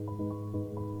Hi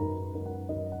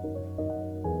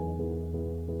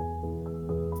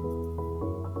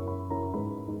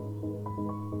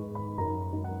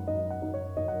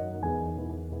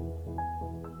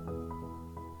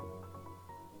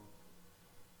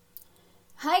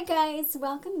guys,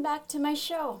 welcome back to my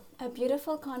show, A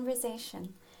Beautiful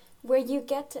Conversation, where you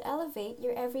get to elevate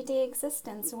your everyday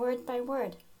existence word by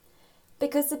word.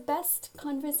 Because the best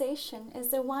conversation is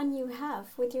the one you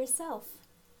have with yourself.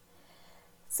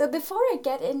 So before I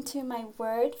get into my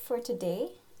word for today,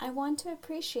 I want to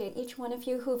appreciate each one of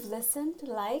you who've listened,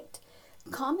 liked,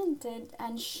 commented,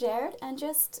 and shared, and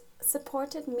just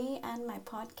supported me and my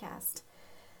podcast.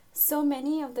 So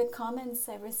many of the comments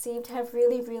I received have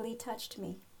really touched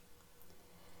me.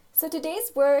 So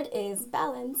today's word is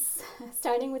balance,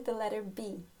 starting with the letter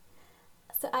B.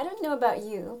 So I don't know about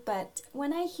you, but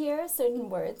when I hear certain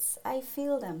words, I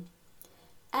feel them.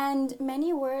 And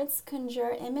many words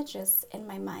conjure images in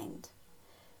my mind.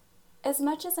 As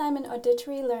much as I'm an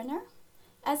auditory learner,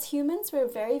 as humans we're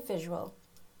very visual.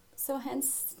 So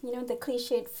hence, the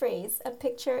cliched phrase, a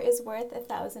picture is worth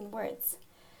 1,000 words.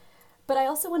 But I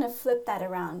also want to flip that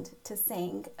around to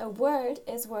saying a word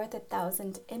is worth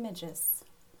 1,000 images.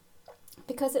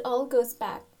 Because it all goes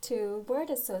back to word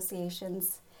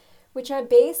associations, which are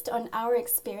based on our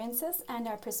experiences and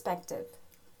our perspective.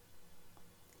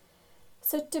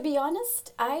 So to be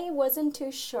honest, I wasn't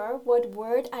too sure what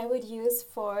word I would use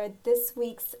for this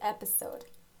week's episode.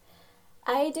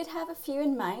 I did have a few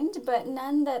in mind, but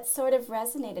none that sort of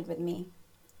resonated with me.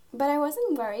 But I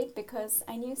wasn't worried because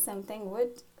I knew something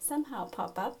would somehow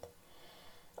pop up.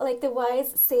 Like the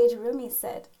wise sage Rumi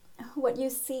said, what you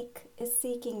seek is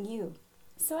seeking you.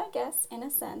 So I guess, in a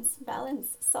sense,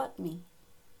 balance sought me.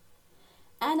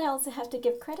 And I also have to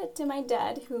give credit to my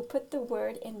dad who put the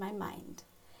word in my mind.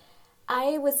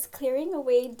 I was clearing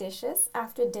away dishes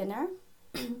after dinner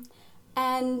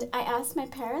and I asked my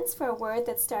parents for a word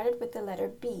that started with the letter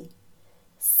B.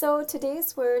 So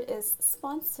today's word is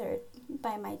sponsored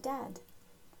by my dad.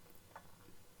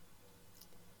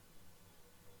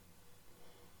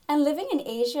 And living in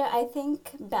Asia, I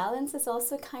think balance is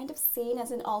also kind of seen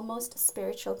as an almost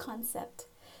spiritual concept,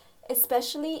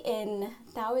 especially in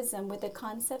Taoism with the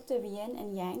concept of yin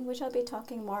and yang, which I'll be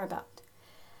talking more about.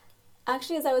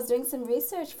 Actually, as I was doing some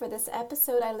research for this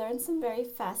episode, I learned some very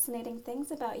fascinating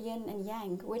things about yin and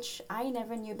yang, which I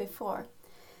never knew before.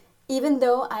 Even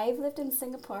though I've lived in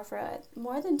Singapore for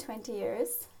more than 20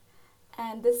 years,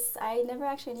 and I never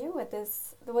actually knew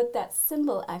what that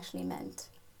symbol actually meant.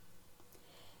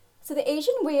 So the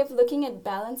Asian way of looking at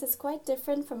balance is quite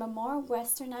different from a more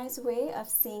westernized way of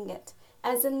seeing it,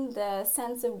 as in the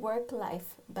sense of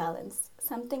work-life balance,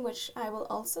 something which I will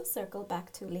also circle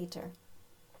back to later.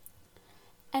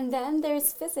 And then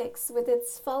there's physics with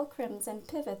its fulcrums and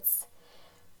pivots,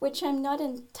 which I'm not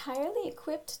entirely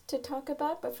equipped to talk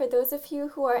about, but for those of you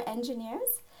who are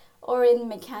engineers or in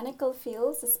mechanical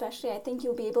fields especially, I think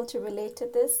you'll be able to relate to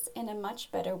this in a much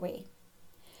better way.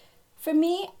 For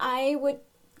me, I would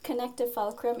connect a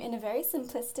fulcrum in a very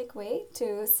simplistic way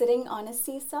to sitting on a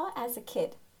seesaw as a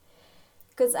kid.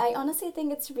 Because I honestly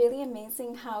think it's really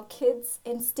amazing how kids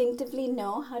instinctively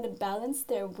know how to balance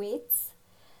their weights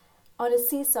on a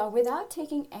seesaw without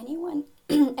taking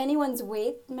anyone's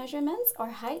weight measurements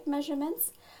or height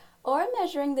measurements or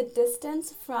measuring the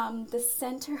distance from the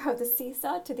center of the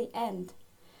seesaw to the end.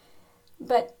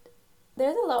 But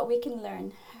there's a lot we can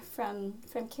learn from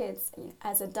kids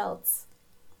as adults.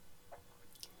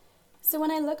 So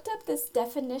when I looked up this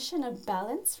definition of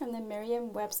balance from the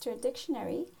Merriam-Webster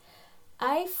dictionary,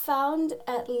 I found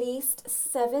at least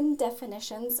 7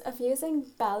 definitions of using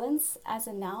balance as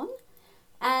a noun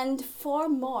and 4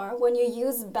 more when you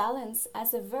use balance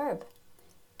as a verb.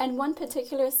 And one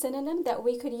particular synonym that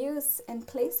we could use in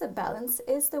place of balance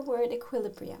is the word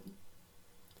equilibrium.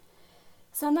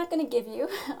 So I'm not going to give you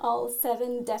all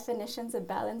 7 definitions of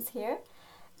balance here,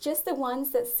 just the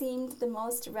ones that seemed the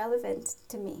most relevant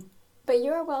to me. But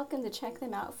you're welcome to check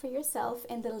them out for yourself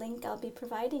in the link I'll be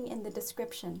providing in the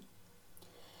description.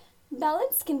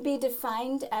 Balance can be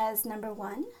defined as number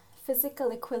 1,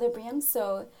 physical equilibrium.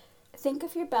 So think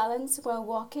of your balance while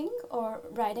walking or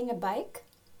riding a bike.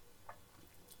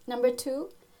 Number 2,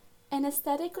 an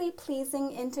aesthetically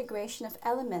pleasing integration of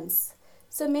elements.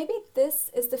 So maybe this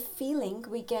is the feeling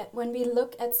we get when we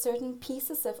look at certain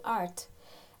pieces of art,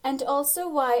 and also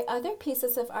why other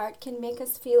pieces of art can make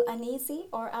us feel uneasy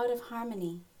or out of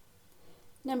harmony.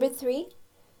 Number 3,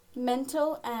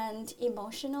 mental and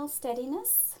emotional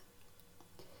steadiness.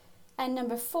 And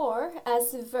number 4,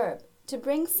 as a verb, to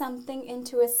bring something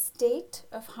into a state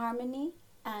of harmony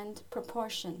and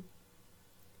proportion.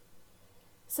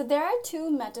 So there are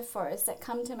two metaphors that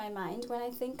come to my mind when I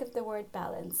think of the word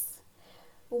balance.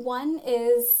 One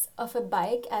is of a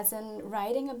bike, as in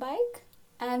riding a bike,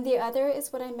 and the other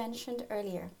is what I mentioned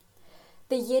earlier,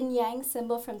 the yin-yang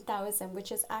symbol from Taoism, which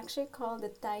is actually called the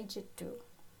Taijitu.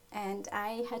 And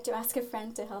I had to ask a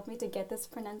friend to help me to get this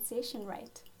pronunciation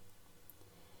right.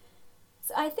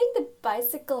 So I think the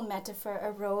bicycle metaphor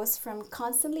arose from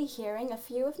constantly hearing a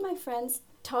few of my friends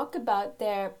talk about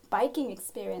their biking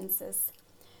experiences,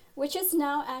 which is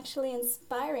now actually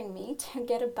inspiring me to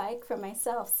get a bike for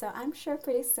myself. So I'm sure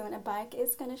pretty soon a bike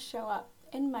is going to show up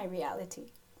in my reality.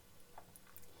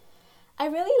 I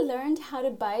really learned how to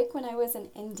bike when I was in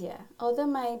India, although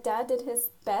my dad did his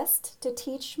best to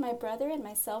teach my brother and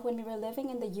myself when we were living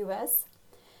in the US.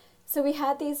 So we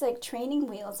had these like training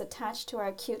wheels attached to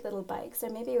our cute little bikes, or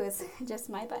maybe it was just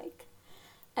my bike.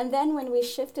 And then when we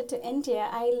shifted to India,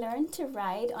 I learned to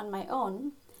ride on my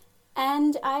own,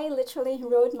 and I literally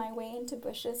rode my way into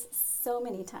bushes so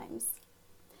many times.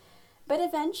 But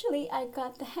eventually I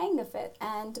got the hang of it,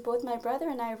 and both my brother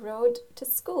and I rode to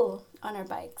school on our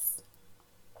bikes.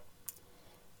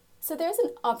 So there's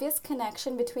an obvious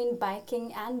connection between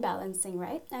biking and balancing,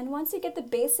 right? And once you get the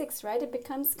basics right, it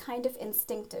becomes kind of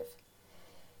instinctive.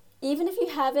 Even if you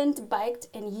haven't biked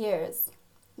in years,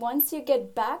 once you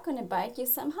get back on a bike, you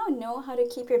somehow know how to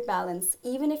keep your balance,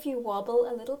 even if you wobble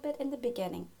a little bit in the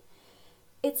beginning.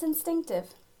 It's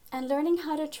instinctive, and learning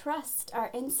how to trust our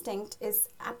instinct is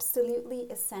absolutely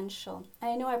essential.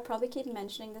 I know I probably keep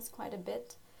mentioning this quite a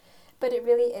bit, but it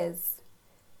really is.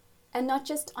 And not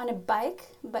just on a bike,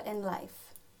 but in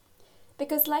life.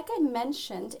 Because like I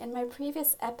mentioned in my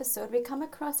previous episode, we come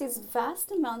across these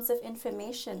vast amounts of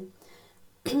information,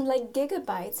 like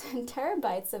gigabytes and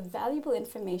terabytes of valuable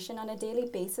information on a daily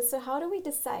basis. So how do we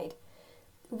decide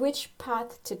which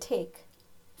path to take,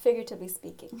 figuratively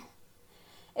speaking?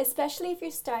 Especially if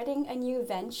you're starting a new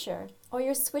venture or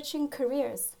you're switching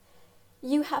careers.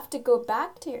 You have to go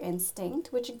back to your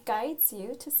instinct, which guides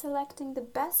you to selecting the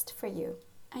best for you.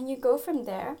 And you go from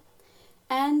there,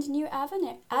 and new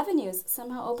avenues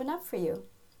somehow open up for you.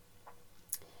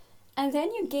 And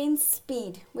then you gain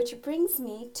speed, which brings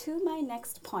me to my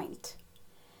next point.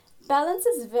 Balance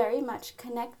is very much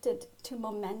connected to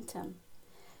momentum.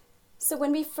 So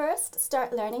when we first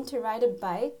start learning to ride a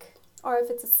bike, or if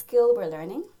it's a skill we're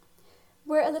learning,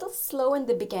 we're a little slow in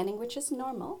the beginning, which is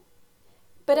normal.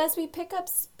 But as we pick up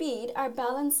speed, our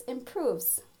balance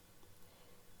improves.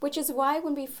 Which is why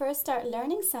when we first start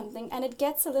learning something and it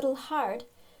gets a little hard,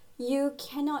 you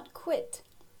cannot quit.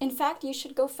 In fact, you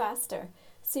should go faster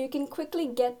so you can quickly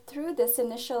get through this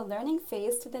initial learning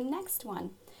phase to the next one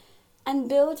and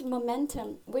build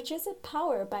momentum, which is a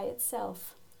power by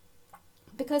itself.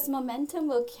 Because momentum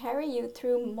will carry you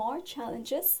through more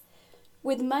challenges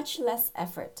with much less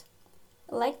effort.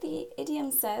 Like the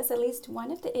idiom says, at least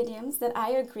one of the idioms that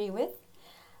I agree with,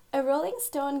 a rolling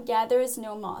stone gathers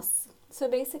no moss. So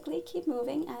basically, keep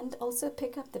moving and also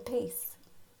pick up the pace.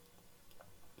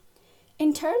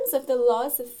 In terms of the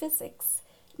laws of physics,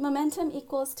 momentum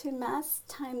equals to mass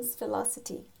times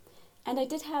velocity. And I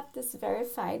did have this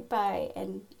verified by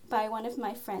one of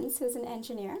my friends who's an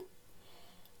engineer.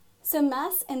 So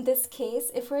mass in this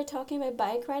case, if we're talking about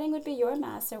bike riding, would be your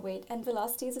mass or weight, and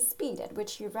velocity is the speed at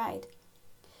which you ride.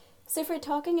 So if we're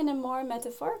talking in a more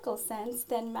metaphorical sense,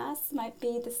 then mass might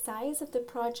be the size of the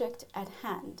project at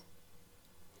hand.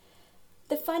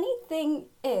 The funny thing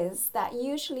is that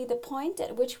usually the point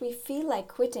at which we feel like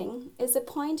quitting is a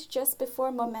point just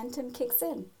before momentum kicks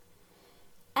in.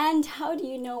 And how do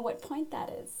you know what point that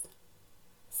is?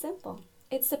 Simple.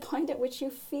 It's the point at which you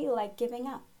feel like giving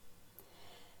up.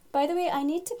 By the way, I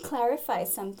need to clarify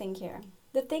something here.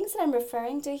 The things that I'm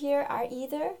referring to here are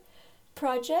either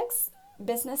projects,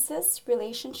 businesses,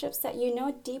 relationships that you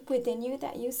know deep within you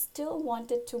that you still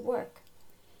want it to work.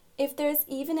 If there's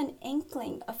even an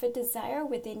inkling of a desire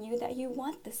within you that you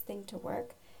want this thing to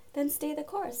work, then stay the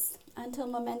course until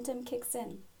momentum kicks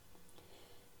in.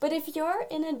 But if you're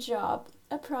in a job,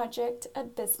 a project, a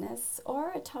business,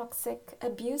 or a toxic,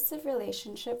 abusive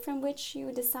relationship from which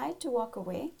you decide to walk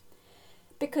away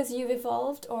because you've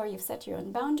evolved or you've set your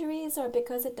own boundaries or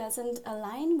because it doesn't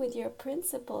align with your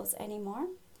principles anymore,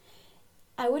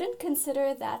 I wouldn't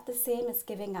consider that the same as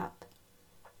giving up.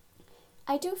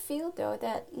 I do feel, though,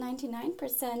 that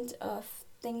 99% of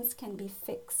things can be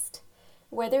fixed,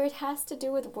 whether it has to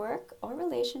do with work or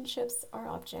relationships or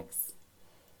objects.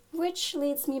 Which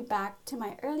leads me back to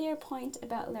my earlier point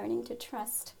about learning to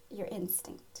trust your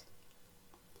instinct.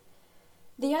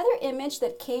 The other image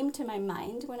that came to my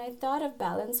mind when I thought of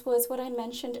balance was what I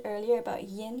mentioned earlier about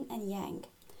yin and yang,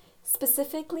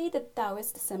 specifically the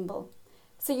Taoist symbol.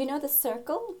 So you know the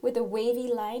circle with a wavy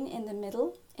line in the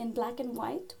middle in black and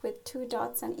white with 2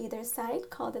 dots on either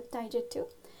side called the Taijutsu,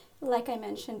 like I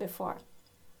mentioned before.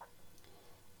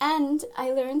 And I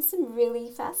learned some really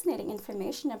fascinating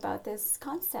information about this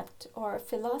concept or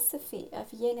philosophy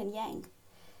of yin and yang.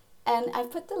 And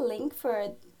I've put the link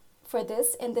for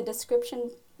this in the description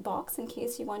box in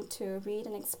case you want to read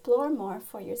and explore more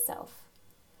for yourself.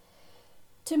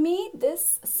 To me,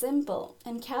 this symbol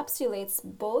encapsulates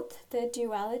both the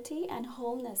duality and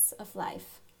wholeness of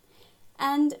life.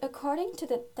 And according to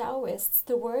the Taoists,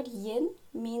 the word yin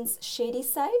means shady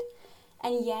side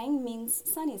and yang means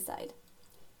sunny side.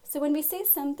 So when we say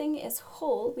something is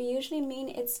whole, we usually mean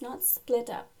it's not split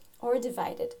up or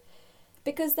divided,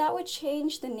 because that would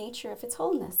change the nature of its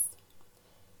wholeness.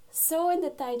 So in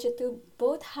the Taijutsu,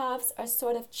 both halves are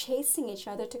sort of chasing each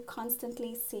other to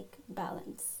constantly seek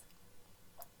balance.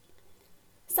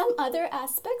 Some other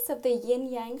aspects of the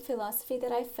yin-yang philosophy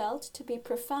that I felt to be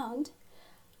profound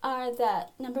are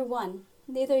that, number one,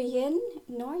 neither yin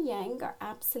nor yang are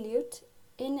absolute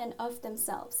in and of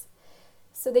themselves.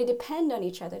 So they depend on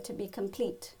each other to be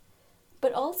complete.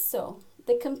 But also,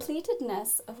 the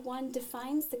completedness of one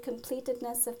defines the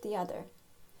completedness of the other.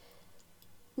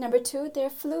 Number two, they're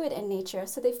fluid in nature,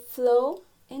 so they flow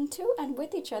into and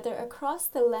with each other across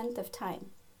the length of time.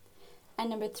 And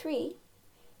number three,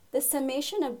 the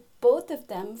summation of both of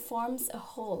them forms a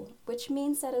whole, which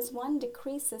means that as one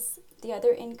decreases, the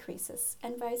other increases,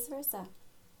 and vice versa.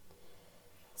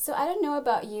 So I don't know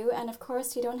about you, and of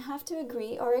course you don't have to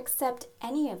agree or accept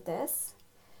any of this,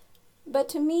 but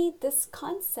to me this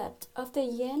concept of the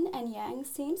yin and yang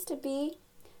seems to be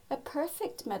a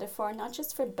perfect metaphor, not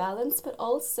just for balance, but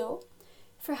also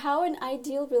for how an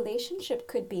ideal relationship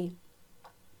could be.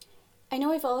 I know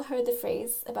we've all heard the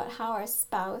phrase about how our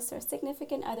spouse or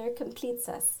significant other completes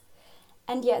us.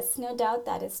 And yes, no doubt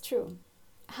that is true.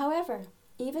 However,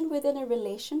 even within a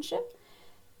relationship,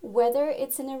 whether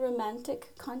it's in a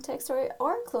romantic context or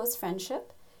a close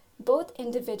friendship, both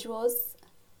individuals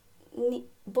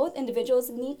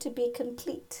need to be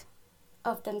complete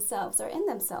of themselves or in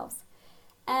themselves.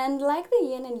 And like the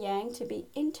yin and yang, to be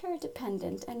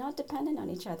interdependent and not dependent on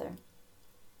each other.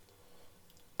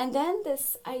 And then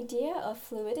this idea of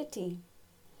fluidity.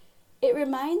 It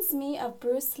reminds me of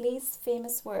Bruce Lee's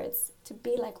famous words, to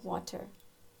be like water.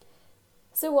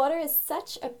 So water is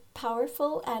such a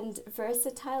powerful and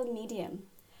versatile medium,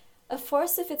 a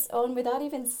force of its own without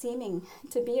even seeming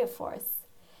to be a force.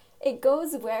 It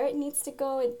goes where it needs to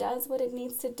go, it does what it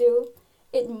needs to do,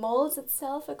 it molds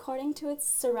itself according to its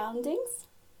surroundings.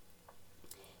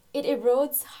 It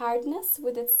erodes hardness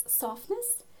with its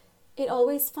softness. It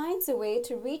always finds a way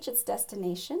to reach its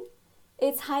destination.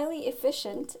 It's highly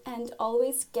efficient and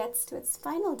always gets to its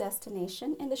final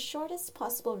destination in the shortest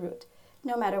possible route,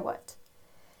 no matter what.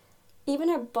 Even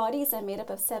our bodies are made up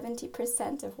of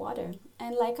 70% of water.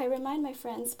 And like I remind my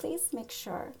friends, please make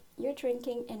sure you're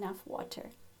drinking enough water.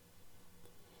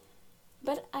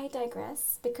 But I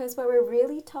digress, because what we're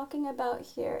really talking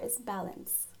about here is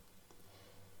balance.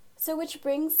 So which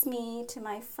brings me to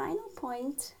my final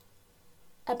point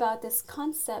about this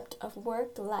concept of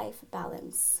work-life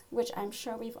balance, which I'm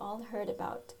sure we've all heard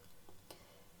about.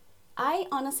 I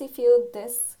honestly feel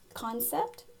this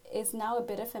concept is now a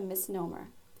bit of a misnomer,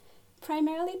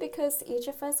 primarily because each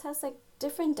of us has like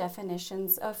different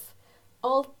definitions of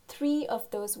all three of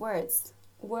those words: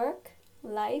 work,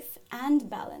 life, and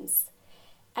balance.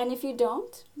 And if you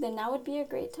don't, then now would be a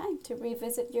great time to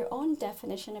revisit your own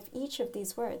definition of each of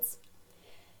these words.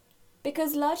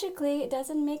 Because logically, it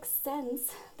doesn't make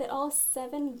sense that all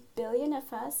 7 billion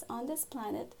of us on this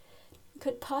planet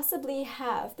could possibly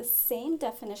have the same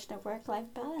definition of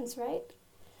work-life balance, right?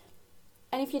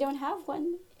 And if you don't have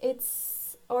one,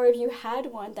 or if you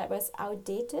had one that was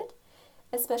outdated,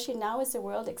 especially now as the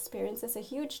world experiences a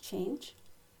huge change,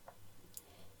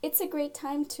 it's a great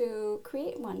time to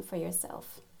create one for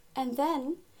yourself. And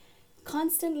then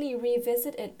constantly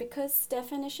revisit it, because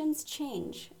definitions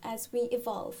change as we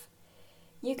evolve.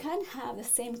 You can't have the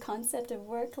same concept of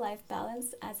work-life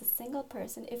balance as a single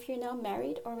person if you're now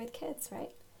married or with kids,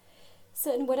 right?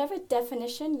 So in whatever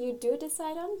definition you do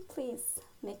decide on, please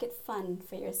make it fun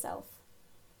for yourself.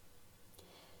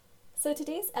 So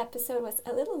today's episode was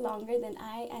a little longer than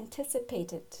I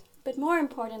anticipated, but more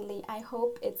importantly, I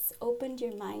hope it's opened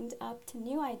your mind up to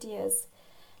new ideas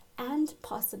and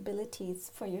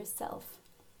possibilities for yourself,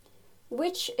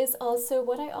 which is also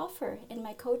what I offer in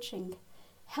my coaching,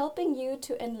 helping you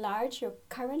to enlarge your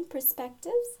current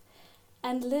perspectives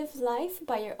and live life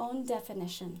by your own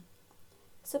definition.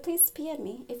 So please PM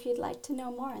me if you'd like to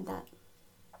know more on that.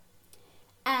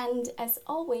 And as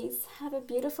always, have a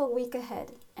beautiful week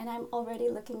ahead. And I'm already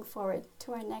looking forward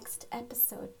to our next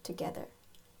episode together.